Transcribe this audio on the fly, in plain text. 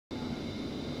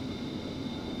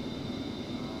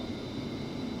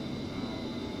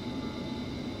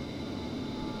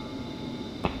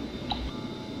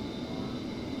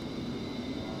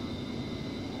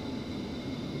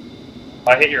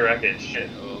I hit your wreckage. Shit.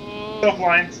 Oh. Still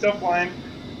flying. Still flying.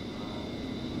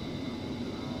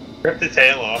 Rip the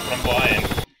tail off. I'm flying.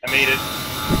 I made it.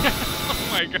 Oh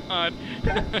my god.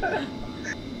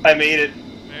 I made it.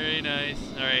 Very nice.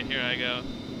 Alright, here I go.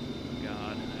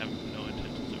 God, I have no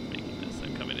intentions of making this.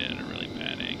 I'm coming in at a really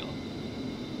bad angle.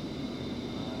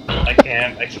 I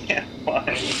can't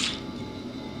fly.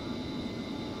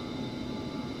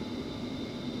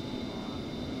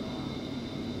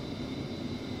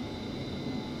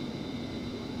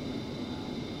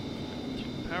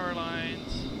 Two power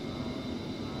lines.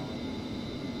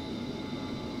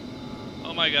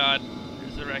 Oh my god,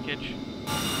 there's the wreckage.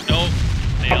 Nope,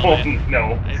 nailed it.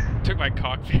 No. I took my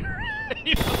cockpit.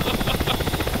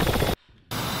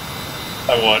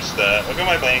 I watched that. Look at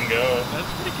my plane go.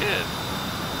 That's pretty good.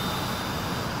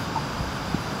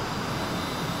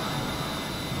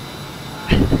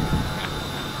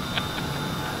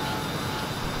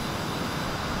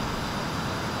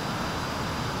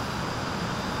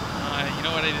 You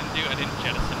know what I didn't do? I didn't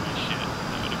jettison my shit.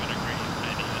 That would have been a great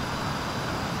idea.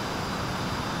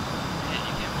 Man,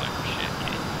 you can't fly for shit,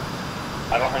 can you?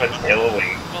 I don't have a tail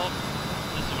wing. Well,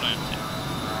 this is what I'm saying.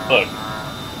 Look.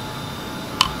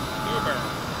 Do a barrel.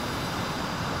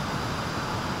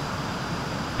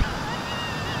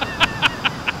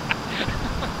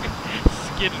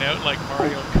 Skidding out like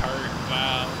Mario Kart.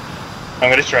 Wow. I'm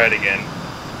gonna try it again.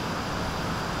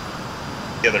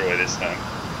 The other way this time.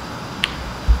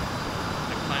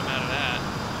 I climb out of that.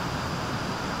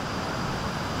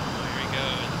 Oh, here he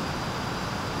goes.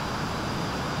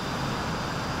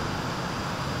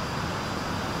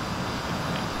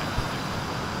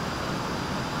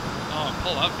 Oh,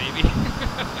 pull up, baby.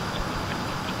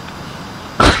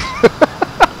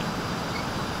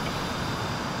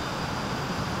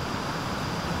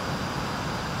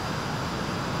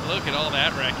 Look at all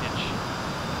that wreckage.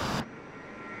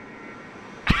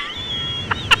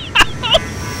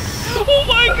 Oh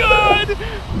my god!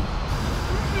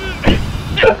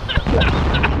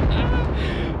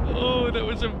 Oh, that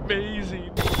was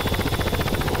amazing.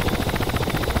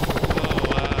 Oh,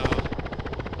 wow.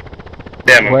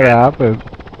 Damn, What happened?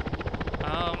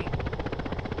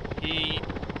 He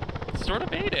sort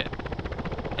of made it.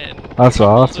 And That's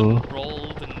awesome.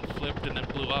 rolled and flipped and then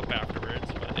blew up afterwards,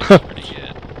 but it was pretty good.